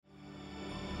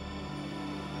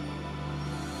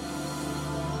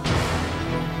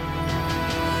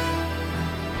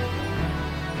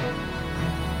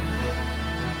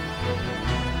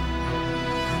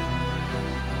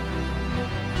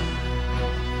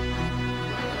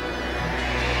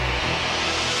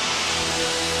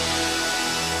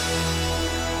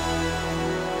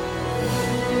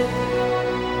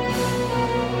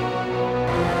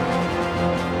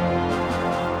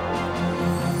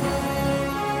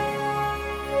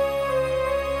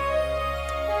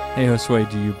Hey Josue,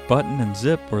 do you button and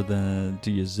zip, or do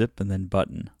you zip and then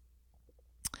button?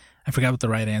 I forgot what the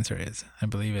right answer is. I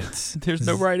believe it's... There's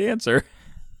no right answer.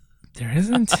 There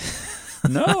isn't?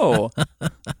 No.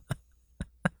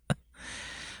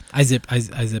 I zip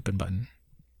and button.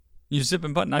 You zip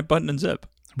and button, I button and zip.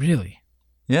 Really?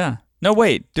 Yeah. No,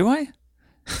 wait, do I?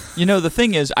 You know, the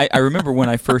thing is, I remember when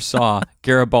I first saw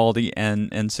Garibaldi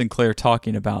and Sinclair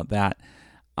talking about that,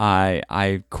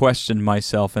 I questioned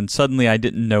myself, and suddenly I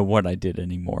didn't know what I did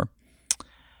anymore.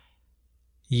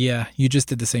 Yeah, you just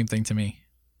did the same thing to me.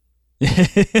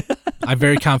 I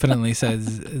very confidently said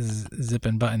zip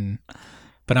and button,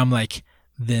 but I'm like,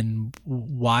 then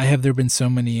why have there been so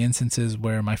many instances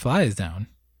where my fly is down?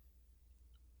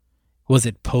 Was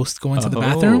it post going to the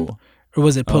bathroom, or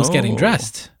was it post getting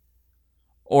dressed?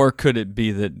 Or could it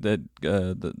be that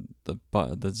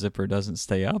the zipper doesn't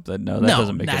stay up? That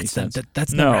doesn't make any sense.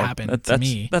 That's never happened to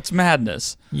me. That's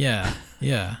madness. Yeah.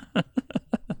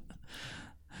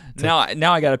 Now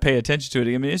I got to pay attention to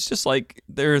it. I mean, it's just like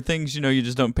there are things you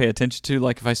just don't pay attention to.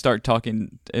 Like if I start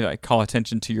talking, if I call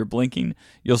attention to your blinking,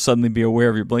 you'll suddenly be aware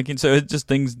of your blinking. So it's just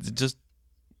things that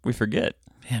we forget.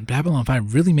 Man, Babylon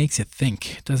 5 really makes you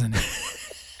think, doesn't it?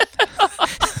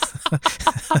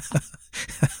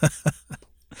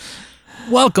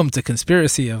 Welcome to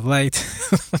Conspiracy of Light,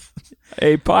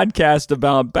 a podcast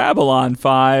about Babylon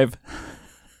 5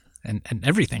 and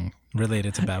everything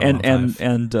related to Babylon 5.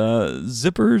 and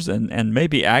zippers and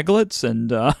maybe aglets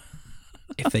and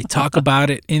if they talk about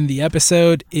it in the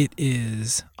episode, it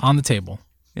is on the table.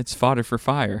 It's fodder for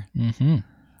fire. Mm-hmm.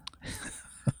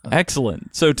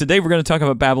 Excellent. So today we're going to talk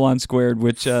about Babylon Squared,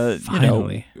 which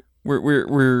Finally.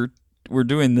 We're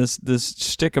doing this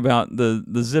shtick about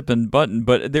the zip and button,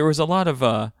 but there was a lot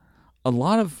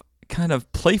of kind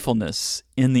of playfulness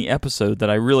in the episode that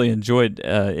I really enjoyed.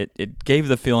 It gave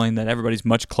the feeling that everybody's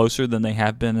much closer than they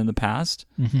have been in the past,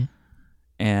 mm-hmm.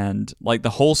 and like the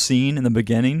whole scene in the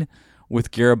beginning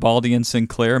with Garibaldi and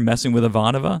Sinclair messing with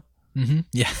Ivanova, mm-hmm.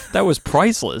 Yeah, that was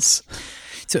priceless.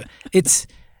 So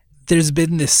there's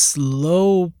been this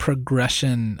slow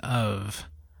progression of.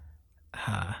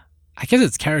 I guess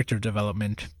it's character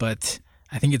development, but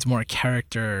I think it's more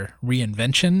character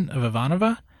reinvention of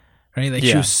Ivanova, right? Like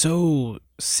She was so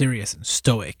serious and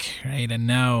stoic, right? And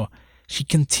now she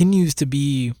continues to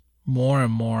be more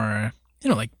and more,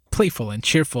 like playful and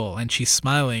cheerful, and she's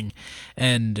smiling,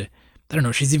 and I don't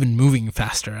know, she's even moving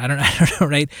faster. I don't know,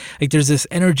 right? Like there's this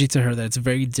energy to her that's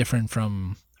very different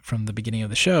from the beginning of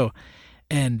the show.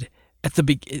 And at the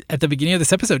beginning of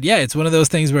this episode, it's one of those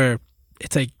things where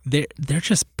it's like they're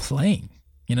just playing,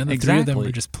 the exactly. Three of them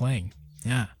are just playing.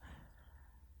 Yeah.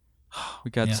 We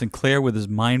got Sinclair with his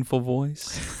mindful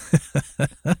voice.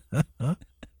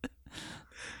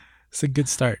 It's a good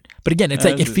start, but again, it's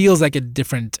like it feels like a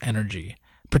different energy,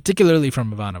 particularly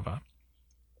from Ivanova.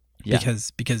 Yeah.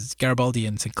 Because Garibaldi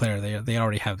and Sinclair, they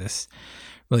already have this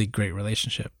really great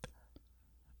relationship.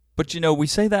 But we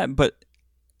say that, but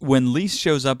when Lise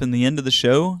shows up in the end of the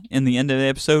show, in the end of the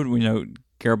episode,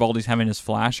 Garibaldi's having his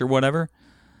flash or whatever.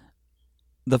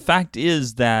 The fact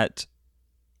is that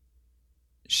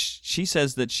she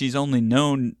says that she's only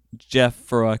known Jeff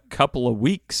for a couple of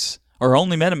weeks, or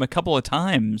only met him a couple of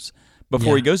times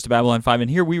before he goes to Babylon 5.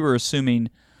 And here we were assuming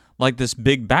like this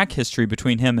big back history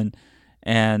between him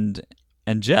and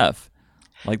Jeff,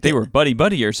 like they were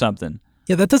buddy or something.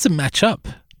 Yeah, that doesn't match up.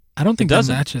 I don't think that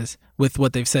doesn't. Matches with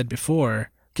what they've said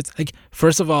before. Because, like,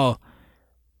 first of all,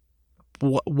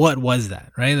 what was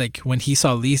that, right? Like when he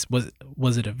saw Lise,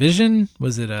 was it a vision?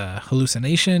 Was it a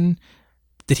hallucination?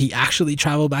 Did he actually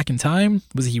travel back in time?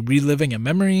 Was he reliving a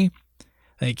memory?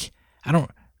 Like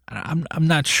I'm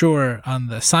not sure on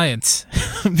the science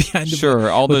behind it.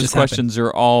 Sure, all those questions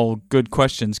are all good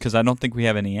questions because I don't think we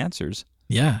have any answers.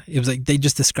 Yeah, it was like they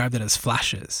just described it as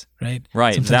flashes, right?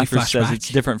 Right. Sometimes Zafir says it's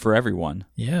different for everyone.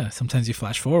 Yeah, sometimes you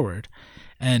flash forward,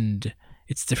 and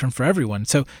it's different for everyone.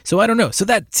 So I don't know. So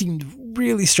that seemed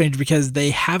really strange because they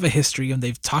have a history and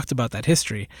they've talked about that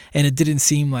history, and it didn't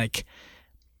seem like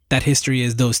that history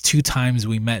is those 2 times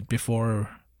we met before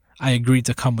I agreed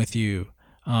to come with you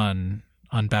on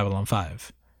Babylon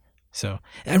 5. So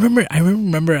I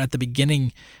remember at the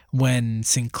beginning when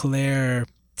Sinclair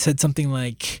said something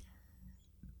like,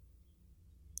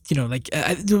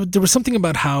 there was something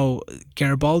about how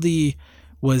Garibaldi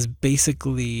was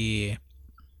basically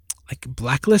like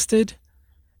blacklisted,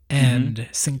 and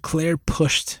Sinclair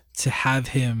pushed to have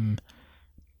him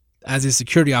as his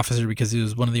security officer because he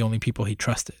was one of the only people he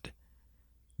trusted.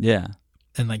 Yeah.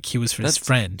 And like he was his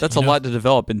friend. That's a lot to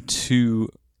develop in two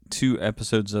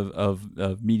episodes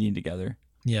of meeting together.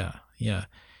 Yeah. Yeah.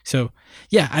 So,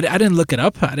 yeah, I didn't look it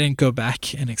up. I didn't go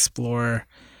back and explore,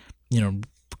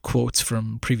 quotes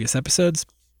from previous episodes.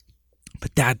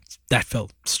 But that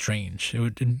felt strange.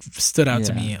 It stood out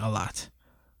to me a lot.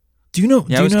 Do you know?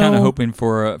 Yeah, I was kind of hoping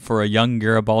for a young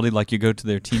Garibaldi, like you go to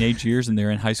their teenage years and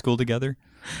they're in high school together.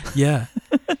 Yeah.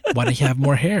 Why don't you have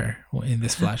more hair in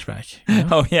this flashback?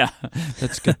 Oh yeah,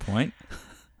 that's a good point.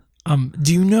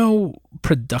 Do you know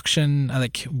production?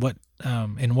 Like what?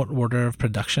 In what order of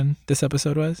production this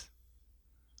episode was?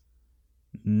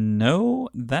 No,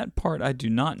 that part I do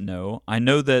not know. I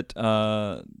know that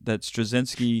that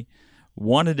Straczynski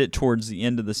wanted it towards the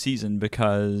end of the season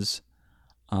because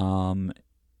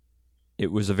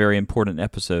it was a very important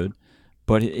episode.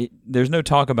 But there's no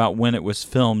talk about when it was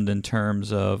filmed in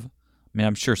terms of. I mean,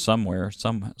 I'm sure somewhere,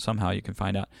 somehow you can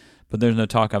find out, but there's no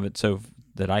talk of it so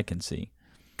that I can see.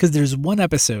 Because there's one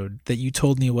episode that you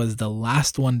told me was the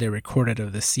last one they recorded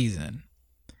of the season.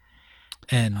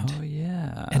 And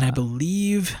I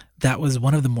believe that was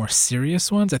one of the more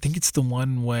serious ones. I think it's the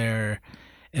one where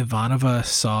Ivanova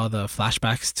saw the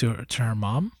flashbacks to her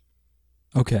mom.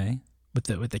 Okay. With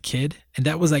the kid. And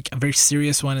that was like a very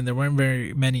serious one, and there weren't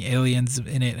very many aliens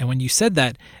in it. And when you said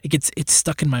that, it's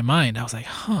stuck in my mind. I was like,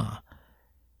 huh.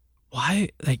 Why?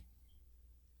 Like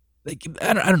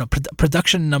I don't know.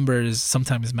 Production numbers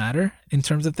sometimes matter in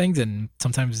terms of things, and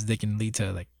sometimes they can lead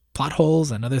to like plot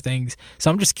holes and other things. So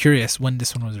I'm just curious when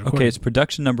this one was recorded. Okay, it's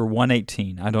production number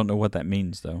 118. I don't know what that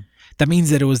means though. That means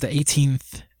that it was the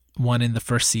 18th one in the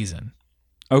first season.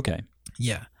 Okay.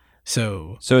 Yeah.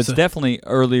 So it's definitely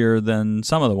earlier than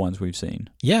some of the ones we've seen.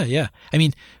 Yeah. I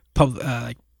mean,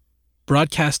 like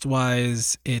broadcast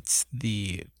wise, it's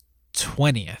the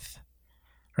 20th,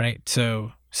 right?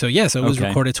 So it was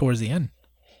recorded towards the end.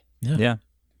 Yeah.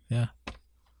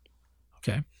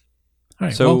 Okay. All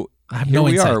right. So well, I have no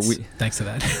insights thanks to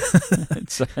that.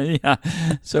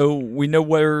 So we know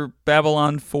where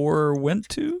Babylon 4 went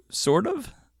to, sort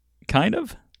of, kind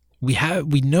of. We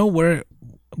know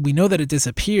that it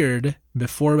disappeared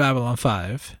before Babylon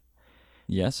 5.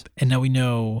 Yes. And now we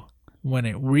know when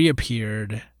it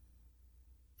reappeared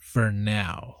for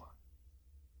now.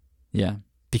 Yeah.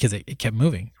 Because it kept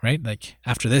moving, right? Like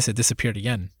after this, it disappeared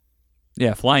again.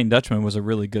 Yeah, Flying Dutchman was a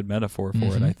really good metaphor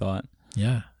for it, I thought.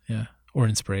 Yeah. Or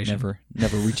inspiration.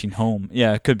 Never reaching home.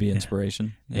 Yeah, it could be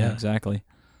inspiration. Yeah, exactly.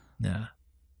 Yeah.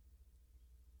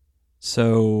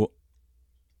 So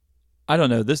I don't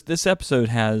know. This episode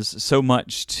has so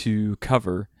much to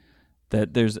cover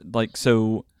that there's like,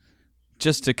 so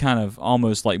just to kind of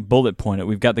almost like bullet point it,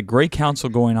 we've got the Grey Council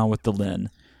going on with Delenn.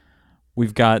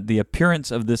 We've got the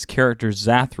appearance of this character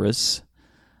Zathras.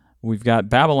 We've got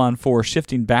Babylon 4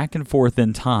 shifting back and forth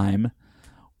in time.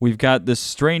 We've got this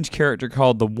strange character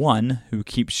called the One who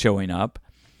keeps showing up,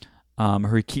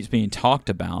 or he keeps being talked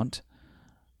about.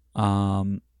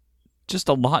 Just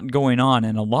a lot going on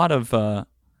and a lot of, I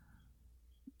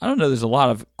don't know, there's a lot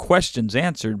of questions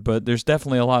answered, but there's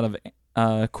definitely a lot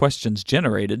of questions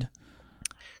generated.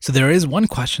 So there is one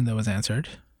question that was answered.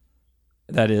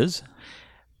 That is?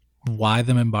 Why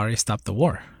the Minbari stopped the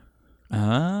war.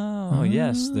 Oh,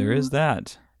 yes, there is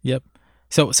that. Yep.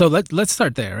 So let's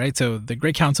start there, right? So the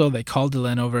Grey Council, they call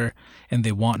Delenn over and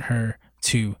they want her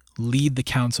to lead the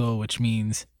council, which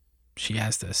means she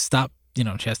has to stop, she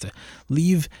has to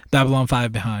leave Babylon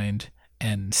 5 behind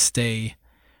and stay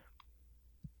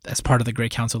as part of the Grey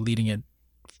Council, leading it,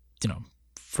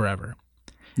 forever.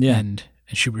 Yeah. And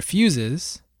she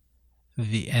refuses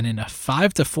and in a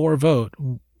 5-4 vote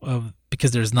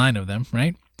because there's 9 of them,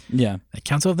 right? Yeah. The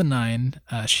Council of the 9,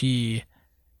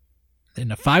 in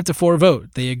a 5-4 vote,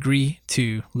 they agree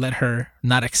to let her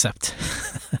not accept.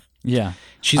 Yeah.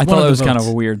 I thought that was kind of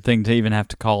a weird thing to even have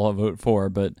to call a vote for,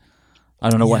 but I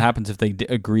don't know what happens if they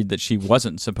agreed that she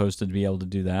wasn't supposed to be able to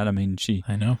do that. I mean, she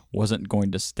wasn't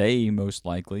going to stay, most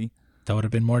likely. That would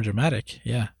have been more dramatic,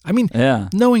 yeah. I mean,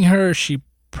 knowing her, she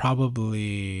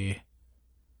probably,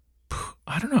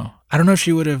 I don't know. I don't know if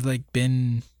she would have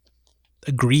been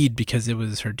agreed because it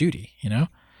was her duty,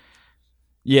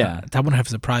 Yeah. That wouldn't have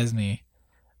surprised me.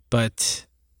 But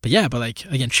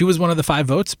again, she was one of the 5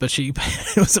 votes, but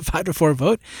it was a 5-4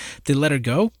 vote. They let her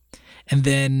go. And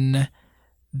then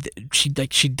she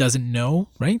doesn't know,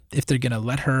 right, if they're going to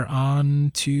let her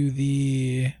on to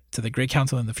the Grey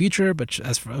Council in the future. But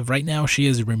as of right now, she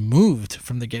is removed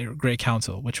from the Grey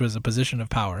Council, which was a position of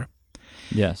power.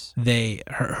 Yes.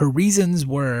 Her reasons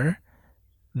were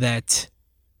that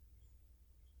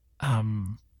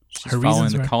she's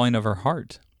following the calling of her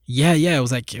heart. Yeah, it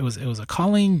was a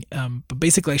calling, but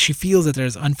basically she feels that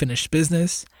there's unfinished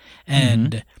business,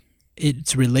 and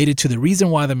it's related to the reason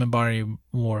why the Minbari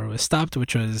War was stopped,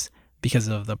 which was because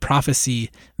of the prophecy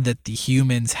that the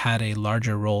humans had a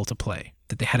larger role to play,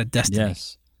 that they had a destiny.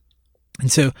 Yes.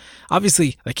 And so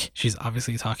obviously, like, she's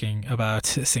obviously talking about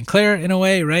Sinclair in a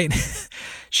way, right?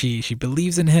 she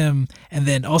believes in him. And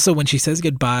then also when she says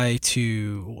goodbye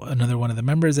to another one of the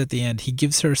members at the end, he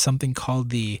gives her something called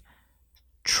the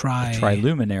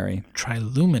Triluminary.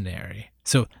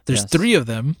 So there's Yes. 3 of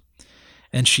them,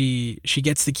 and she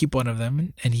gets to keep one of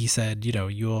them. And he said,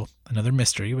 you'll, another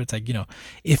mystery, but it's like,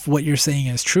 if what you're saying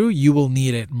is true, you will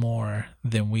need it more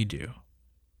than we do.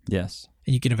 Yes.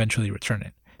 And you can eventually return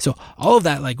it. So all of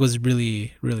that, like, was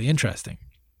really, really interesting.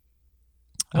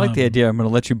 I like the idea. I'm going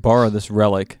to let you borrow this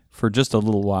relic for just a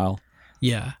little while.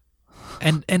 Yeah.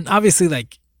 And obviously,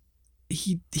 like,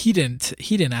 he didn't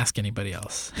ask anybody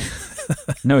else.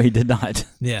 No, he did not.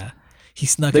 Yeah. He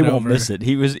snuck They it won't over. miss it.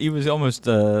 He was almost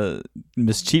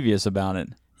mischievous about it.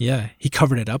 Yeah. He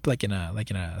covered it up like in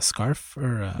a scarf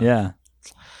or Yeah.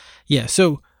 Yeah.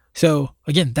 So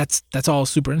again, that's all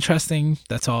super interesting.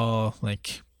 That's all,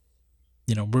 like,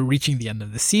 we're reaching the end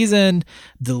of the season.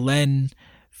 Delenn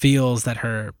feels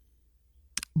that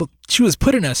she was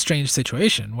put in a strange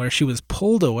situation where she was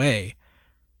pulled away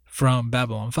from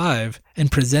Babylon 5 and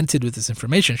presented with this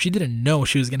information. She didn't know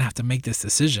she was going to have to make this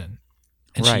decision.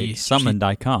 And right. Summoned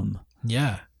I come.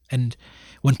 Yeah. And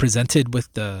when presented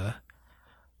with the,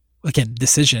 again,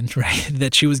 decision, right,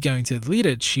 that she was going to lead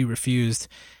it, she refused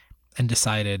and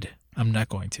decided, I'm not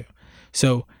going to.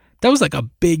 So that was like a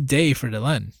big day for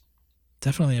Delenn.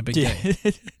 Definitely a big day.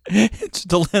 It's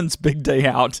Delenn's big day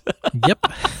out. Yep.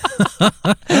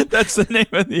 That's the name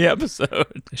of the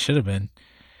episode. It should have been.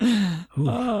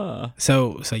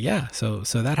 So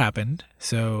that happened.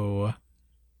 So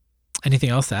anything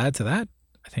else to add to that?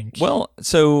 I think. Well,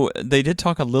 so they did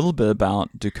talk a little bit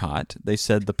about Dukat. They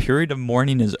said the period of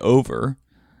mourning is over.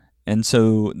 And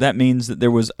so that means that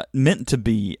there was meant to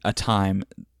be a time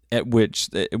in which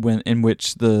there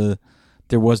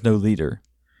was no leader.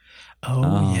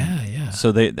 Oh, yeah.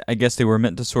 So I guess they were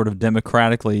meant to sort of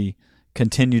democratically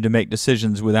continue to make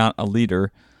decisions without a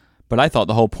leader. But I thought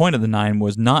the whole point of the 9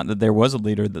 was not that there was a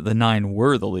leader, that the 9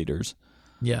 were the leaders.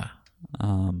 Yeah.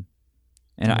 And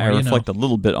I reflect a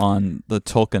little bit on the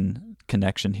Tolkien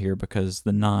connection here, because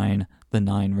the 9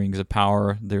 rings of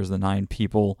power. There's the 9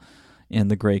 people in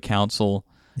the Grey Council.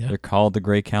 Yeah. They're called the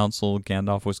Grey Council.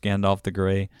 Gandalf was Gandalf the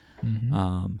Grey.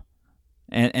 Mm-hmm.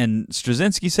 And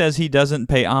Straczynski says he doesn't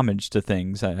pay homage to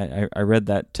things. I read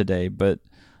that today, but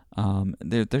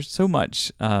there's so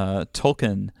much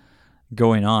Tolkien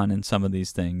going on in some of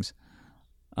these things.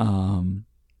 But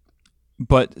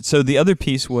so the other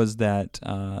piece was that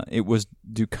it was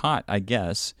Dukat, I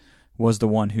guess, was the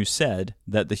one who said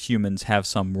that the humans have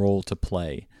some role to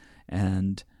play.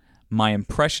 And my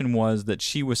impression was that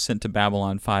she was sent to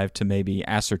Babylon 5 to maybe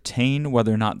ascertain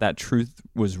whether or not that truth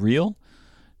was real,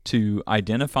 to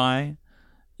identify,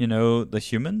 the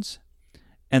humans.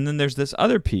 And then there's this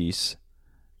other piece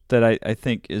that I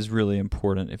think is really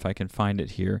important, if I can find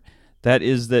it here. That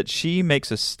is that she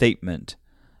makes a statement,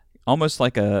 almost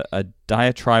like a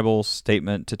diatribal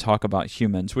statement to talk about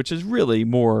humans, which is really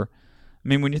more,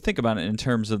 when you think about it in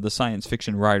terms of the science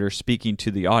fiction writer speaking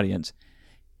to the audience,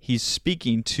 he's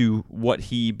speaking to what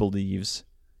he believes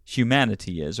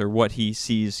humanity is, or what he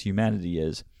sees humanity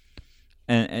is.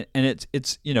 And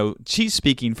it's she's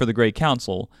speaking for the Grey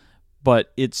Council,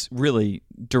 but it's really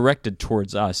directed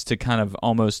towards us to kind of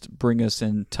almost bring us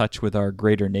in touch with our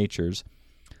greater natures.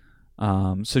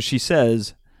 So she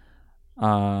says,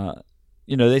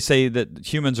 they say that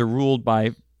humans are ruled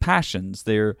by passions.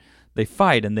 They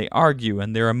fight and they argue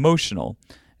and they're emotional.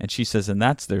 And she says, and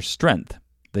that's their strength.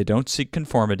 They don't seek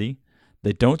conformity.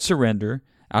 They don't surrender.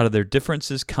 Out of their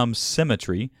differences comes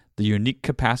symmetry, the unique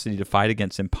capacity to fight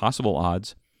against impossible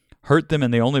odds. Hurt them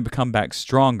and they only become back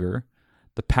stronger.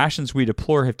 The passions we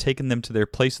deplore have taken them to their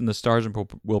place in the stars and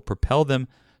will propel them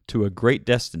to a great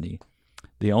destiny.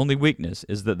 The only weakness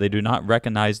is that they do not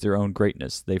recognize their own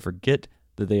greatness. They forget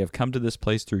that they have come to this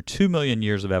place through 2 million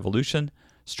years of evolution,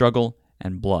 struggle,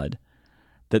 and blood.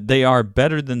 That they are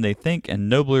better than they think and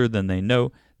nobler than they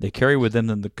know. They carry with them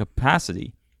the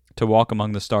capacity to walk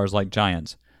among the stars like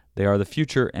giants. They are the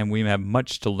future, and we have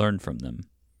much to learn from them.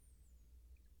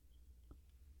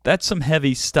 That's some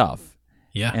heavy stuff.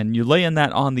 Yeah. And you lay in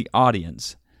that on the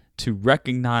audience to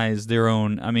recognize their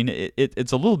own,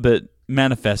 it's a little bit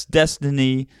manifest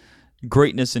destiny,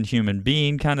 greatness in human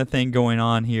being kind of thing going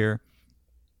on here.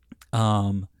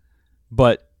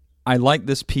 But I like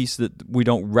this piece that we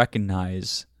don't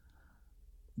recognize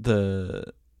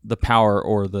the power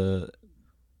or the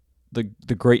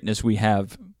greatness we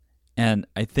have And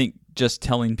I think just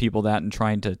telling people that and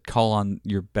trying to call on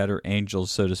your better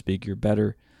angels, so to speak, your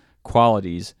better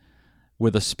qualities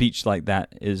with a speech like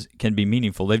that can be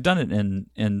meaningful. They've done it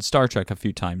in Star Trek a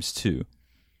few times too.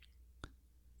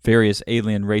 Various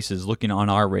alien races looking on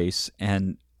our race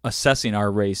and assessing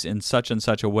our race in such and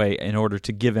such a way in order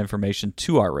to give information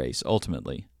to our race,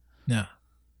 ultimately. Yeah.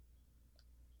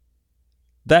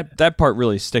 That part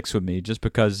really sticks with me, just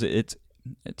because it's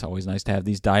always nice to have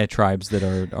these diatribes that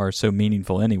are so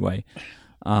meaningful anyway.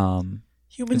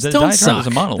 Humans don't suck. Is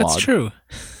a monologue. That's true.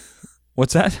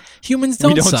 What's that? Humans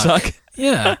don't We don't suck. suck.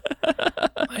 Yeah,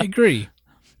 I agree.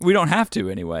 We don't have to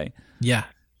anyway. Yeah,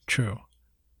 true.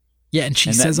 Yeah, and she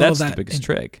And says all of that's that. the biggest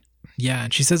trick. Yeah,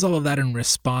 and she says all of that in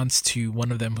response to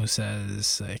one of them who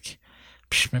says, like,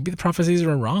 maybe the prophecies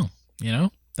were wrong, you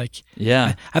know? Like,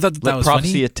 yeah. I thought that Let was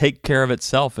prophecy funny. take care of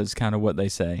itself is kind of what they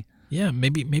say. Yeah,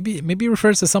 maybe it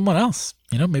refers to someone else,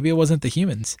 you know? Maybe it wasn't the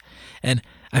humans. And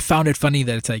I found it funny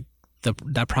that it's like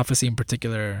that prophecy in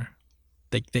particular,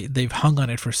 they've hung on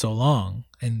it for so long,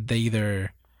 and they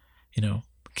either, you know,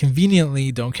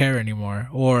 conveniently don't care anymore,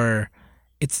 or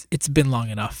it's been long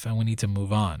enough and we need to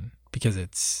move on because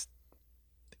it's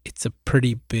a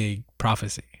pretty big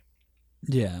prophecy.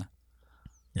 Yeah.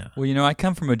 Yeah. Well, you know, I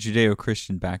come from a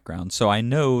Judeo-Christian background, so I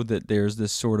know that there's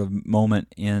this sort of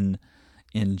moment in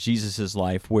Jesus'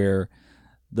 life where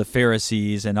the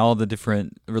Pharisees and all the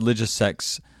different religious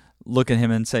sects look at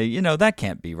him and say, you know, that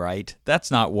can't be right.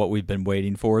 That's not what we've been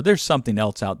waiting for. There's something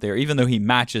else out there, even though he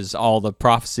matches all the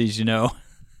prophecies, you know.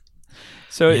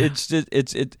 So Yeah.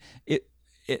 it's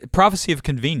prophecy of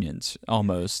convenience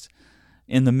almost,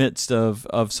 in the midst of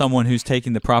someone who's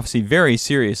taking the prophecy very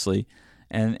seriously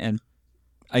and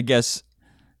I guess,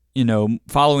 you know,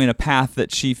 following a path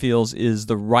that she feels is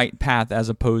the right path as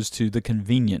opposed to the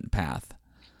convenient path.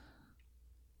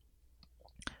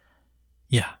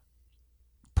 Yeah.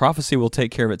 Prophecy will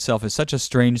take care of itself is such a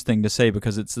strange thing to say,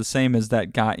 because it's the same as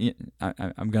that guy.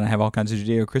 I'm going to have all kinds of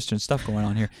Judeo-Christian stuff going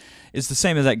on here. It's the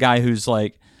same as that guy who's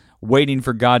like waiting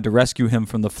for God to rescue him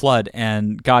from the flood,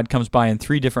 and God comes by in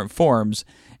 3 different forms,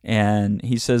 and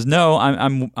he says, "No,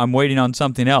 I'm waiting on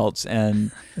something else,"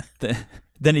 and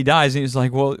then he dies, and he's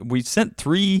like, "Well, we sent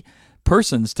 3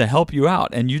 persons to help you out,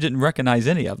 and you didn't recognize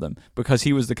any of them," because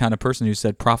he was the kind of person who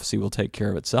said prophecy will take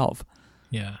care of itself.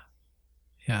 Yeah.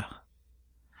 Yeah.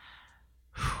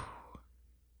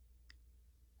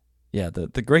 Yeah,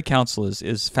 the Great Council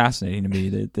is fascinating to me.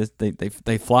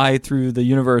 They fly through the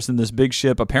universe in this big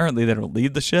ship. Apparently, they don't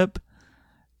leave the ship,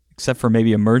 except for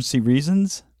maybe emergency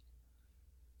reasons.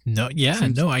 No, yeah,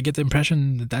 no, I get the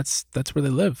impression that that's where they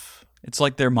live. It's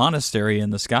like their monastery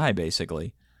in the sky,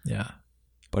 basically. Yeah.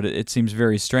 But it seems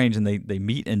very strange, and they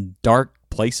meet in dark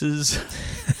places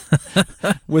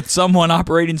with someone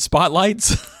operating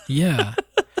spotlights. Yeah.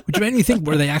 Which made me think,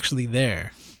 were they actually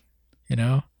there? You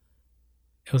know?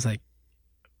 It was like,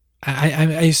 I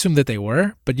assume that they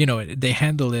were, but you know, they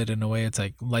handle it in a way it's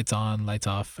like lights on, lights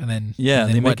off, and then Yeah, and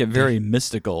then they make it very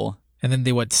mystical. And then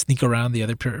they sneak around the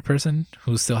other person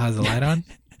who still has the light on.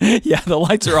 Yeah, the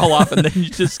lights are all off, and then you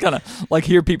just kind of like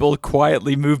hear people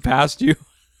quietly move past you.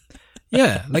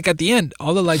 Yeah, like at the end,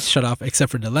 all the lights shut off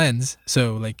except for the lens.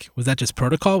 So, like, was that just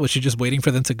protocol? Was she just waiting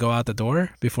for them to go out the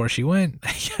door before she went?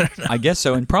 I don't know. I guess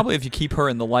so. And probably if you keep her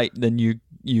in the light, then you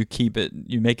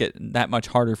make it that much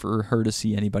harder for her to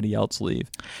see anybody else leave.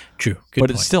 True. Good but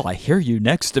point. It's still, I hear you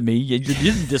next to me. You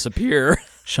didn't disappear.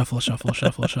 Shuffle, shuffle,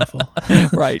 shuffle, shuffle.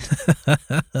 Right.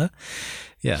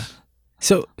 Yeah.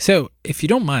 So if you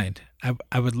don't mind,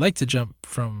 I would like to jump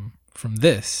from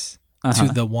this to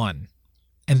the one.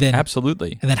 And then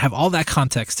Absolutely. And then have all that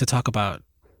context to talk about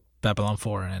Babylon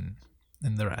 4 and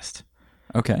the rest.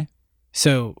 Okay.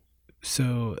 So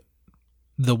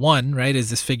the one, right, is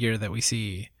this figure that we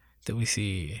see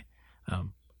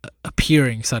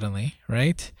appearing suddenly,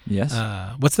 right? Yes.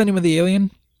 What's the name of the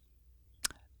alien?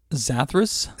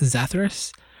 Zathras?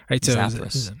 Zathras, right? So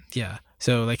Zathras. Yeah.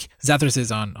 So like Zathras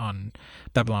is on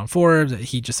Babylon 4.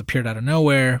 He just appeared out of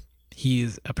nowhere.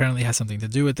 He's apparently has something to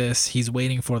do with this. He's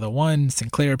waiting for the one.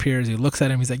 Sinclair appears. He looks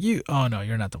at him. He's like, "Oh no,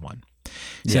 you're not the one."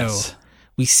 Yes. So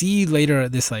we see later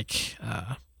this like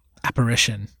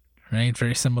apparition, right?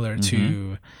 Very similar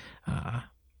to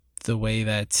the way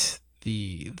that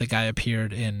the guy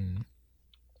appeared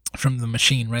from the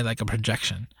machine, right? Like a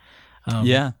projection.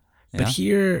 Yeah. But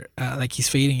here, like he's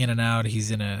fading in and out. He's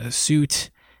in a suit,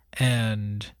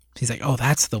 and he's like, "Oh,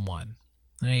 that's the one,"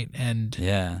 right? And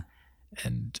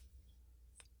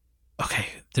okay,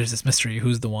 there's this mystery.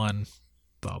 Who's the one?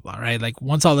 Blah blah. Right? Like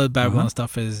once all the Babylon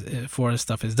stuff is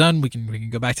done, we can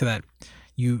go back to that.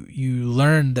 You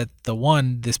learn that the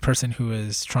one, this person who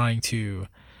is trying to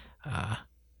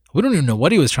we don't even know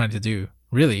what he was trying to do,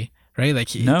 really, right?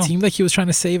 Like it seemed like he was trying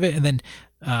to save it, and then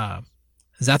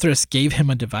Zathras gave him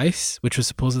a device which was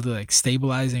supposedly like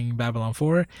stabilizing Babylon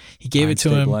 4. He gave it to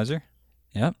stabilizer.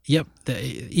 him. Yep.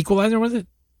 The equalizer, was it?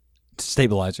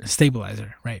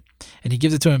 Stabilizer, right. And he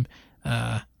gives it to him.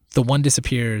 The one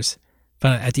disappears.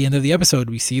 But at the end of the episode,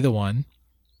 we see the one.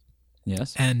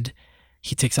 Yes. And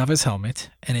he takes off his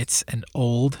helmet, and it's an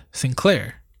old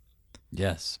Sinclair.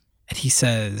 Yes. And he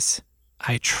says,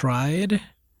 I tried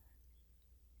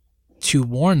to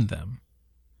warn them,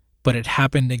 but it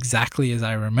happened exactly as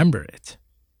I remember it.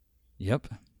 Yep.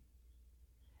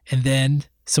 And then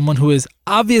someone who is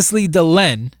obviously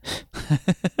Delenn,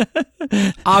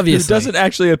 obviously. Who doesn't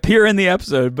actually appear in the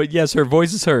episode, but yes, her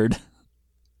voice is heard.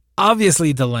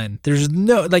 Obviously Delenn. There's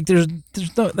no, they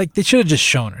should have just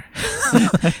shown her.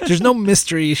 There's no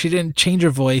mystery. She didn't change her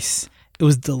voice. It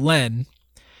was Delenn.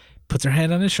 Puts her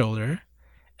hand on his shoulder,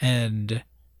 and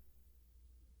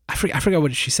I forgot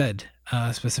what she said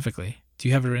specifically. Do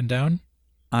you have it written down?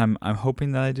 I'm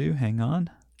hoping that I do. Hang on.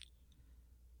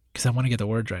 Because I want to get the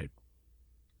words right.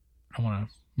 I want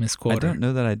to misquote. I don't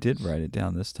know that I did write it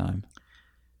down this time.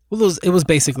 Well, it was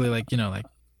basically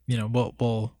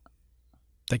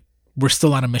we're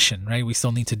still on a mission, right? We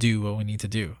still need to do what we need to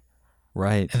do.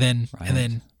 Right. And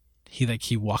then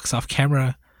he walks off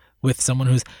camera with someone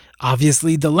who's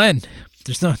obviously Delenn.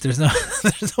 There's no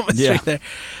mystery there.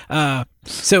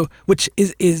 So which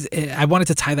is I wanted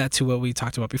to tie that to what we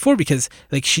talked about before, because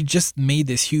like she just made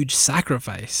this huge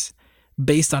sacrifice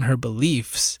based on her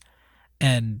beliefs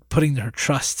and putting her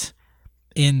trust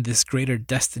in this greater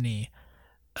destiny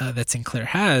that Sinclair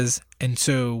has. And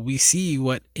so we see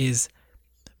what is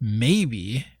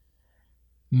maybe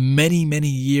many, many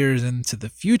years into the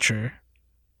future,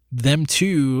 them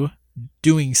two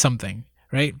doing something,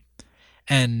 right?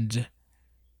 And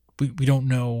we don't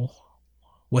know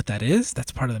what that is.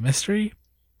 That's part of the mystery.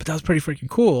 But that was pretty freaking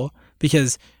cool,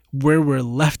 because where we're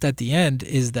left at the end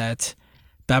is that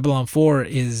Babylon 4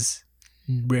 is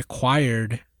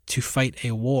required to fight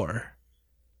a war.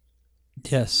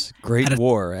 Yes, great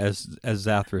war, as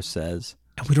Zathras says.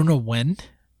 And we don't know when.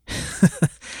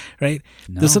 Right?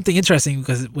 No. There's something interesting,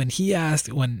 because when he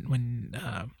asked, when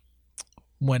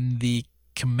the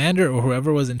commander or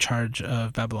whoever was in charge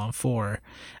of Babylon 4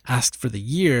 asked for the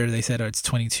year, they said, it's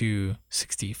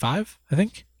 2265, I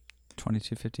think.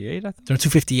 2258, I think.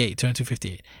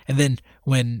 2258. And then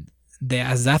when they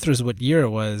asked Zathras what year it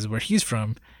was, where he's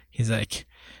from, he's like,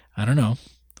 I don't know.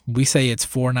 We say it's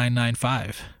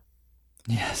 4995.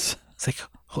 Yes. It's like,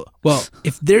 well,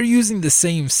 if they're using the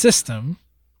same system,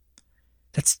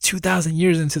 that's 2,000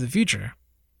 years into the future.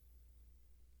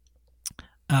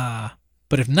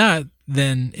 But if not,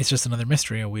 then it's just another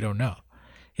mystery and we don't know.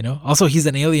 You know? Also, he's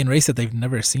an alien race that they've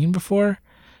never seen before.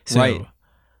 So, right.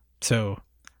 So,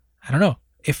 I don't know.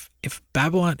 If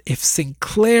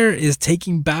Sinclair is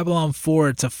taking Babylon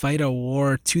 4 to fight a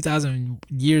war 2,000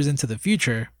 years into the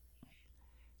future,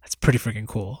 that's pretty freaking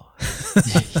cool.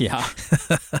 Yeah.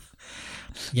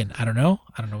 Again, I don't know.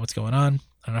 I don't know what's going on.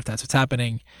 I don't know if that's what's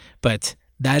happening, but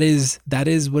that is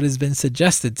what has been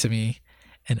suggested to me,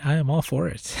 and I am all for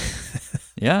it.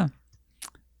 Yeah.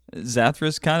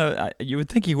 Zathras kind of, you would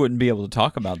think he wouldn't be able to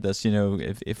talk about this,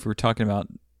 if we're talking about,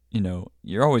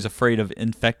 you're always afraid of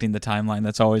infecting the timeline.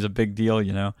 That's always a big deal,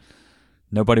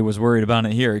 Nobody was worried about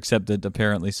it here, except that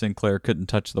apparently Sinclair couldn't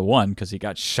touch the one because he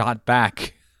got shot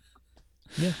back.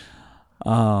 Yeah.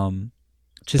 But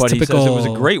he says it was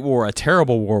a great war, a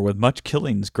terrible war with much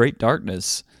killings, great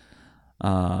darkness,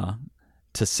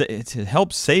 to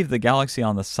help save the galaxy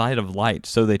on the side of light.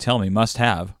 So they tell me, must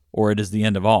have, or it is the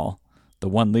end of all. The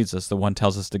one leads us. The one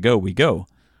tells us to go. We go.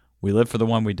 We live for the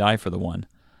one. We die for the one.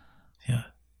 Yeah.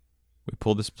 We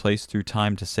pull this place through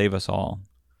time to save us all.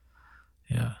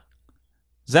 Yeah.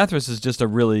 Zathras is just a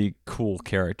really cool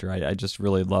character. I just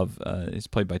really love. He's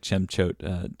played by Chem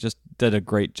Choate. Just did a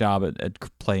great job at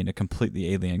playing a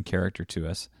completely alien character to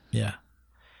us. Yeah.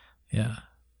 Yeah.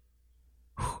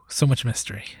 Whew, so much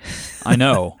mystery. I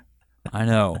know.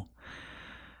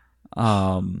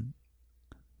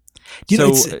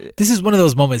 This is one of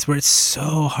those moments where it's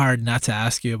so hard not to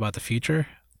ask you about the future.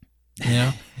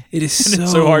 It is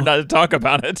it's so hard not to talk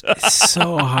about it. It's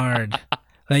so hard.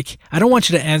 Like, I don't want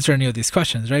you to answer any of these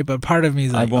questions, right? But part of me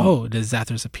is like, oh, does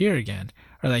Zathras appear again?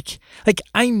 Or like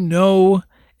I know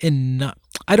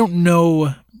I don't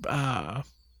know. I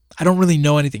don't really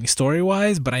know anything story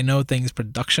wise, but I know things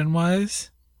production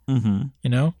wise.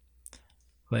 Mm-hmm.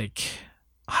 Like,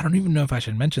 I don't even know if I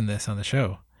should mention this on the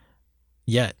show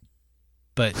yet.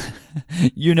 But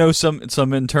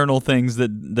some internal things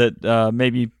that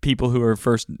maybe people who are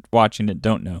first watching it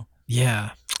don't know.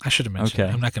 Yeah, I should have mentioned it.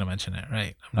 Okay. I'm not going to mention it,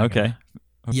 right? I'm not Okay.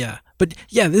 gonna- Yeah, but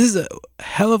yeah, this is a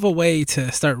hell of a way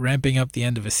to start ramping up the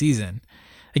end of a season.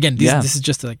 Again, this is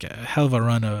just like a hell of a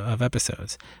run of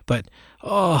episodes. But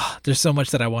there's so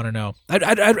much that I want to know.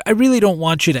 I really don't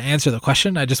want you to answer the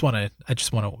question. I just want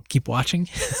to keep watching.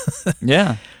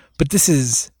 Yeah. But this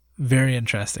is very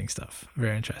interesting stuff.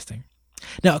 Very interesting.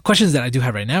 Now, questions that I do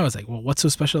have right now is like, well, what's so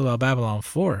special about Babylon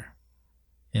 4?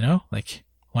 You know, like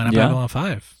why not Babylon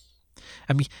 5?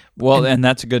 I mean, well, and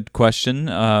that's a good question.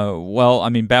 Well, I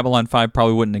mean, Babylon 5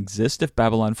 probably wouldn't exist if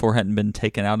Babylon 4 hadn't been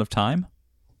taken out of time.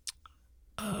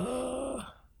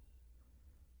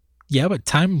 Yeah, but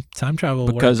time travel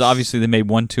because works. obviously they made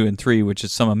 1, 2, and 3, which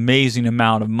is some amazing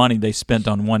amount of money they spent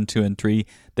on 1, 2, and 3.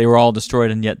 They were all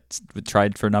destroyed, and yet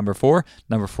tried for number 4.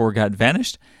 Number 4 got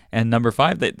vanished, and number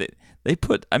 5 they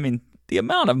put. I mean, the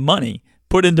amount of money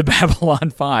put into Babylon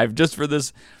 5 just for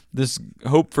this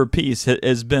hope for peace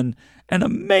has been an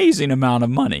amazing amount of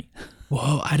money.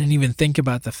 Whoa, I didn't even think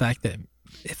about the fact that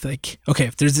if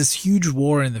there's this huge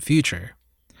war in the future,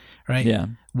 right? Yeah.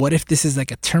 What if this is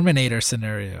like a Terminator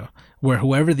scenario where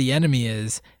whoever the enemy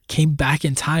is came back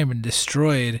in time and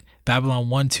destroyed Babylon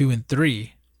 1, 2, and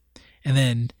 3, and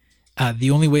then the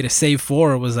only way to save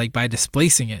 4 was like by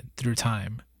displacing it through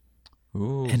time.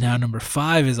 Ooh. And now number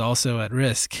 5 is also at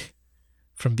risk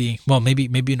from being, well, maybe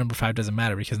number 5 doesn't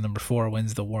matter because number 4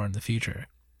 wins the war in the future.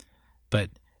 But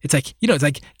it's like, it's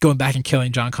like going back and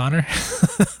killing John Connor.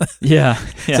 Yeah.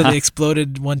 So they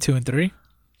exploded 1, 2, and 3.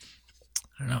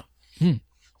 I don't know.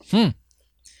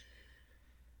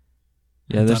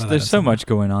 Yeah, there's so much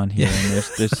going on here, and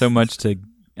there's so much to.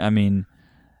 I mean,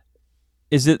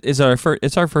 it's our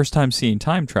first time seeing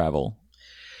time travel.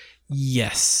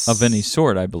 Yes. Of any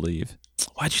sort, I believe.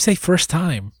 Why'd you say first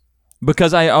time?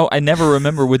 Because I never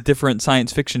remember with different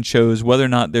science fiction shows whether or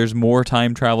not there's more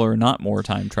time travel or not more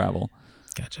time travel.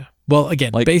 Gotcha. Well,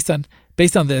 again, based on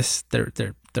this,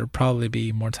 there'll probably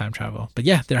be more time travel. But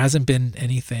yeah, there hasn't been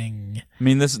anything. I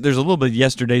mean, there's a little bit of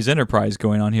Yesterday's Enterprise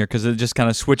going on here because it just kind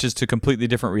of switches to completely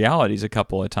different realities a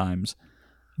couple of times.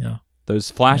 Yeah.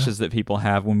 Those flashes that people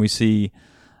have when we see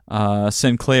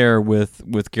Sinclair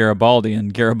with Garibaldi,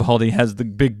 and Garibaldi has the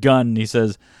big gun, and he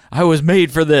says, "I was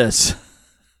made for this."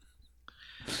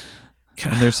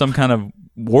 And there's some kind of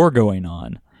war going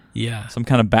on. Yeah. Some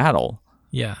kind of battle.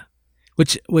 Yeah.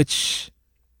 Which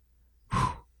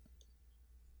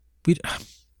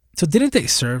so didn't they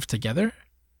serve together?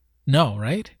 No,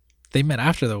 right? They met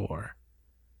after the war.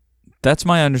 That's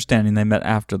my understanding. They met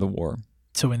after the war.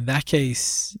 So in that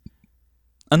case,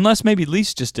 unless maybe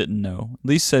Lise just didn't know.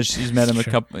 Lise says she's met him a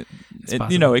couple.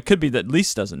 It could be that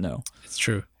Lise doesn't know. It's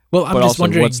true. Well, I'm but just also,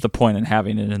 wondering, what's the point in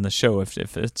having it in the show if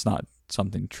it's not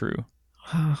something true?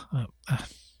 I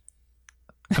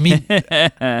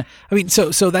mean,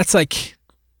 so that's like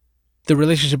the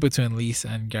relationship between Lise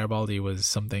and Garibaldi was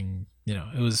something,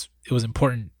 it was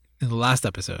important in the last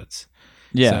episodes.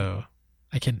 Yeah. So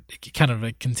it kind of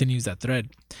like continues that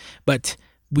thread, but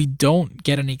we don't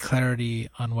get any clarity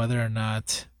on whether or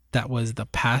not that was the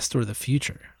past or the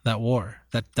future, that war,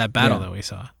 that battle that we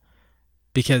saw,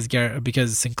 because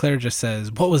Sinclair just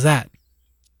says, "What was that?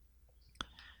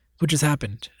 What just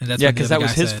happened?" And that's because that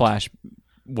was his flash,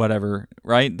 whatever,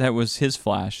 right? That was his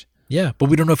flash. Yeah, but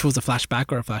we don't know if it was a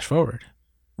flashback or a flash forward,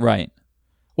 right?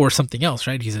 Or something else,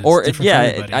 right? I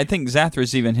think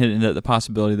Zathras even hinted at the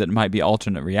possibility that it might be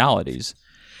alternate realities.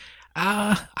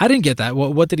 I didn't get that.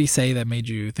 What did he say that made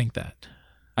you think that?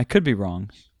 I could be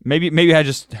wrong. Maybe I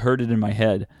just heard it in my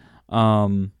head.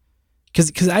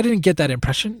 Because I didn't get that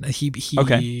impression. He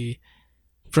okay.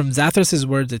 From Zathras'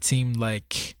 words, it seemed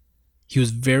like he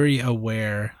was very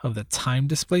aware of the time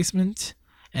displacement,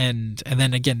 and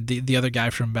then again, the other guy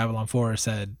from Babylon 4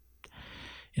 said,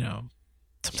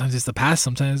 sometimes it's the past,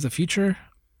 sometimes it's the future.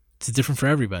 It's different for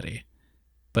everybody.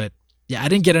 But yeah, I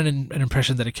didn't get an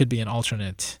impression that it could be an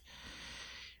alternate.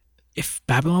 If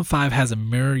Babylon 5 has a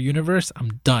mirror universe,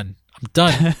 I'm done.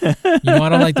 I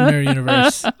don't like the mirror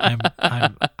universe.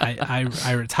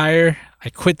 I retire. I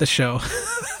quit the show.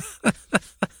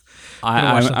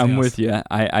 I'm with you.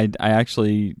 I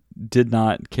actually did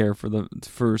not care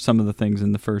for some of the things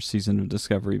in the first season of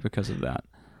Discovery because of that.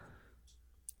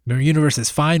 Mirror universe is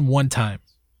fine one time.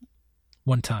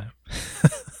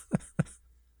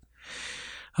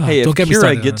 Hey, if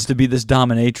Kira gets to be this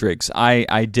dominatrix,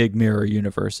 I dig mirror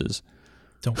universes.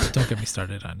 Don't get me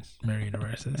started on mirror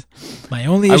universes. My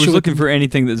only issue I was looking for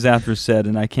anything that Zathras said,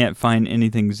 and I can't find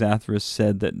anything Zathras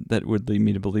said that would lead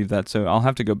me to believe that. So I'll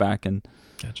have to go back and,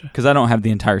 because I don't have the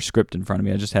entire script in front of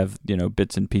me. I just have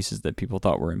bits and pieces that people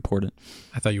thought were important.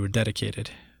 I thought you were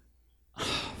dedicated.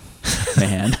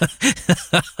 Man.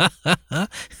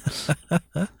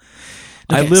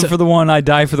 I live for the one, I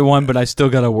die for the one, but I still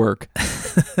got to work.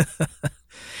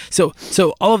 So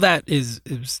all of that is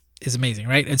amazing,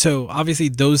 right? And so obviously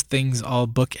those things all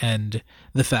bookend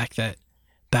the fact that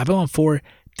Babylon 4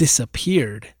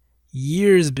 disappeared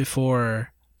years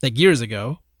before, like years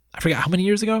ago. I forgot how many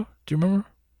years ago. Do you remember?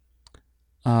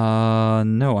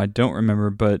 No, I don't remember,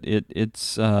 but it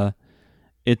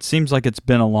seems like it's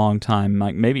been a long time,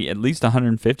 like maybe at least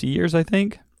 150 years, I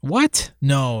think. What?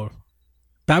 No.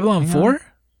 Babylon 4?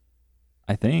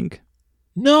 I think.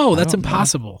 No, that's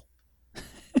impossible.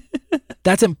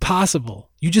 That's impossible.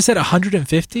 You just said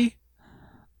 150?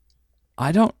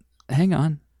 Hang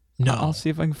on. No. I'll see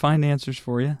if I can find answers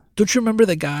for you. Don't you remember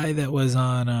the guy that was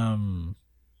on,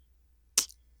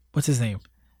 what's his name?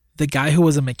 The guy who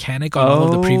was a mechanic on all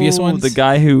of the previous ones? The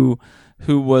guy who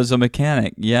was a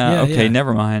mechanic. Yeah, okay,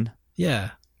 never mind.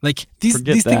 Yeah. Like these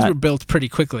things were built pretty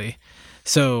quickly.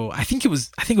 So I think it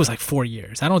was like 4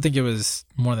 years. I don't think it was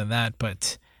more than that,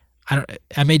 but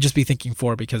I may just be thinking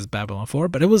 4 because Babylon 4,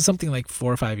 but it was something like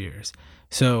 4 or 5 years.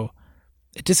 So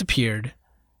it disappeared,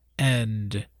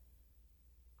 and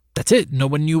that's it. No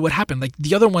one knew what happened. Like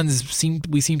the other ones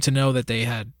we seem to know that they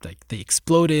had, like, they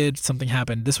exploded, something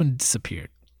happened. This one disappeared.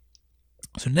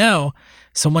 So now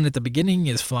someone at the beginning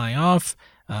is flying off,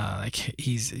 like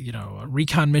he's, a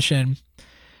recon mission.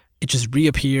 It just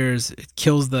reappears. It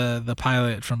kills the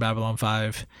pilot from Babylon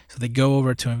 5. So they go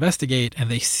over to investigate,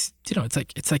 and they,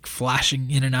 it's like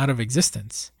flashing in and out of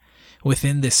existence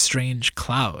within this strange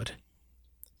cloud,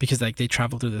 because like they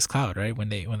travel through this cloud, right? When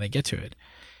they get to it,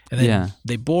 and then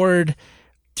they board.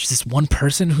 There's this one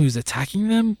person who's attacking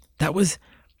them. There was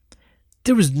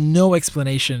no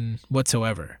explanation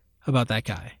whatsoever about that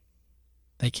guy.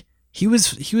 Like he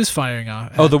was firing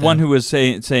off. Oh, the one who was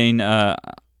saying.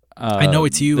 I know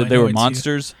it's you. That they were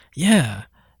monsters. Yeah.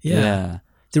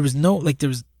 There was no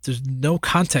there's no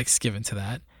context given to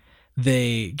that.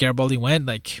 Garibaldi went,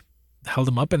 like, held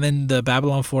him up, and then the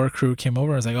Babylon 4 crew came over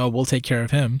and was like, "Oh, we'll take care of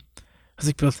him." I was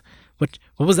like, "But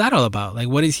what was that all about? Like,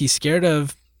 what is he scared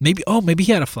of? Maybe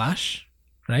he had a flash,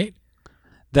 right?"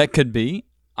 That could be.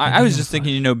 I was just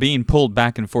thinking, being pulled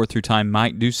back and forth through time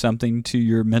might do something to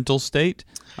your mental state.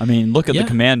 I mean, look at the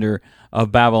commander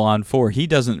of Babylon 4. He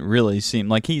doesn't really seem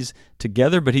like he's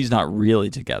together, but he's not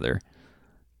really together.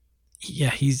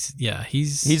 Yeah, he's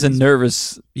a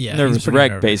nervous wreck,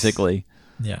 nervous. basically.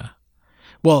 Yeah.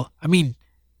 Well, I mean,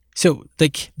 so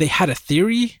like they had a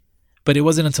theory, but it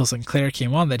wasn't until Sinclair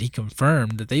came on that he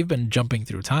confirmed that they've been jumping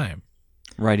through time.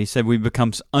 Right, he said we've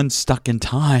become unstuck in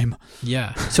time.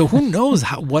 Yeah. So who knows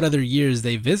what other years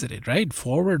they visited, right?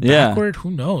 Forward, backward, who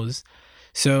knows?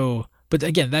 So, but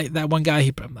again, that one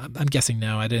guy, I'm guessing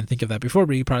now, I didn't think of that before,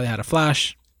 but he probably had a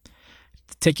flash.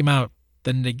 Take him out,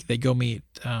 then they go meet,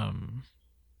 what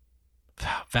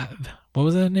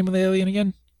was the name of the alien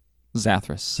again?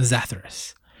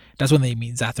 Zathras. That's when they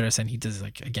meet Zathras, and he does,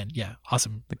 like, again,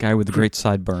 awesome. The guy with the great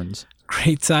sideburns.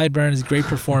 Great sideburns, great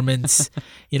performance,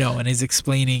 and he's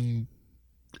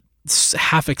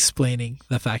half explaining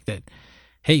the fact that,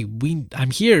 hey,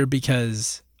 I'm here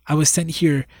because I was sent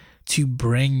here to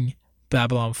bring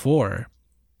Babylon 4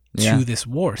 to this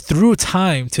war, through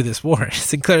time to this war.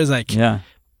 Sinclair's like,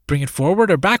 bring it forward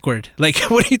or backward? Like,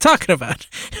 what are you talking about?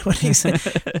 What are you saying?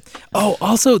 Oh,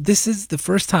 also, this is the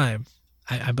first time,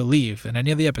 I believe, in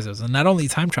any of the episodes, and not only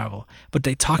time travel, but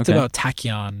they talked about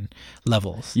tachyon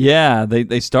levels. Yeah,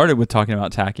 they started with talking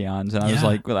about tachyons, and I was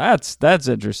like, well, that's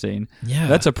interesting. Yeah.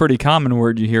 That's a pretty common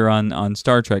word you hear on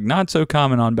Star Trek, not so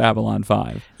common on Babylon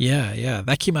 5. Yeah,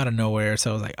 that came out of nowhere, so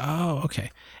I was like, oh, okay.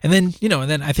 And then,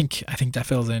 I think that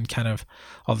fills in kind of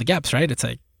all the gaps, right? It's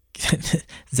like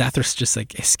Zathras just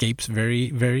like escapes very,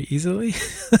 very easily.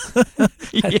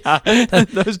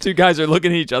 Those two guys are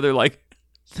looking at each other like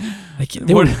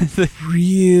they were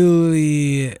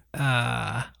really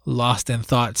lost in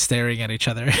thought, staring at each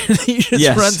other. He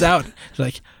just runs out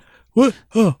like, what?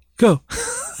 Oh, go.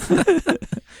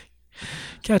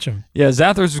 Catch him. Yeah,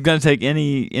 Zathras was going to take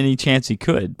any chance he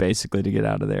could, basically, to get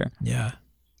out of there. Yeah.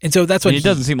 And so that's what he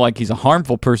doesn't seem like he's a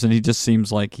harmful person. He just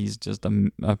seems like he's just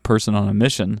a person on a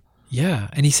mission. Yeah.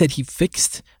 And he said he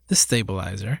fixed the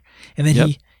stabilizer, and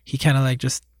then he kind of like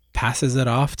just passes it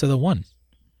off to the one.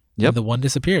 Yep. And the one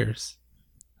disappears.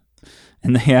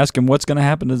 And they ask him what's going to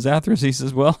happen to Zathras. He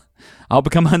says, well, I'll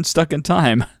become unstuck in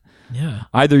time. Yeah.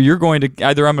 Either I'm going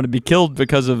to be killed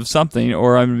because of something,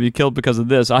 or I'm going to be killed because of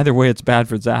this. Either way, it's bad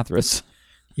for Zathras.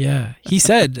 Yeah. He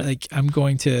said, like, I'm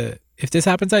going to, if this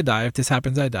happens, I die. If this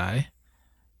happens, I die.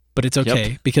 But it's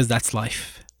okay because that's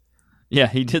life. Yeah,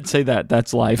 he did say that.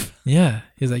 That's life. Yeah.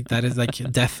 He's like, that is like,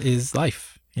 death is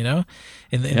life. in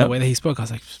the way that he spoke. I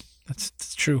was like,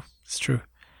 that's true. It's true.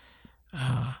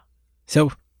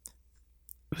 So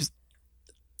it was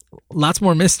lots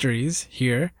more mysteries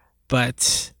here,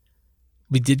 but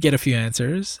we did get a few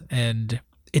answers, and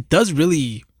it does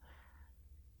really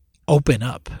open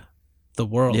up the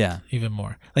world even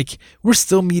more. Like, we're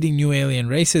still meeting new alien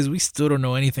races. We still don't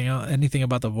know anything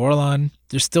about the Vorlon.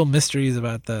 There's still mysteries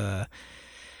about the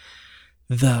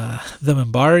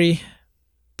Minbari,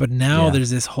 but now there's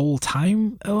this whole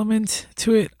time element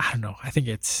to it. I don't know. I think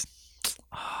it's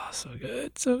so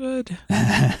good.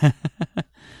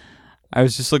 I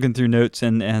was just looking through notes,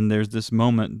 and there's this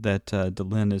moment that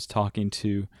Delenn is talking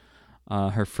to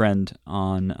her friend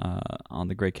on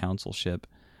the Grey Council ship,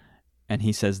 and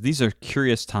he says, "These are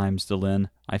curious times, Delenn.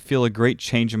 I feel a great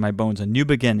change in my bones, a new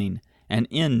beginning, an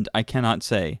end I cannot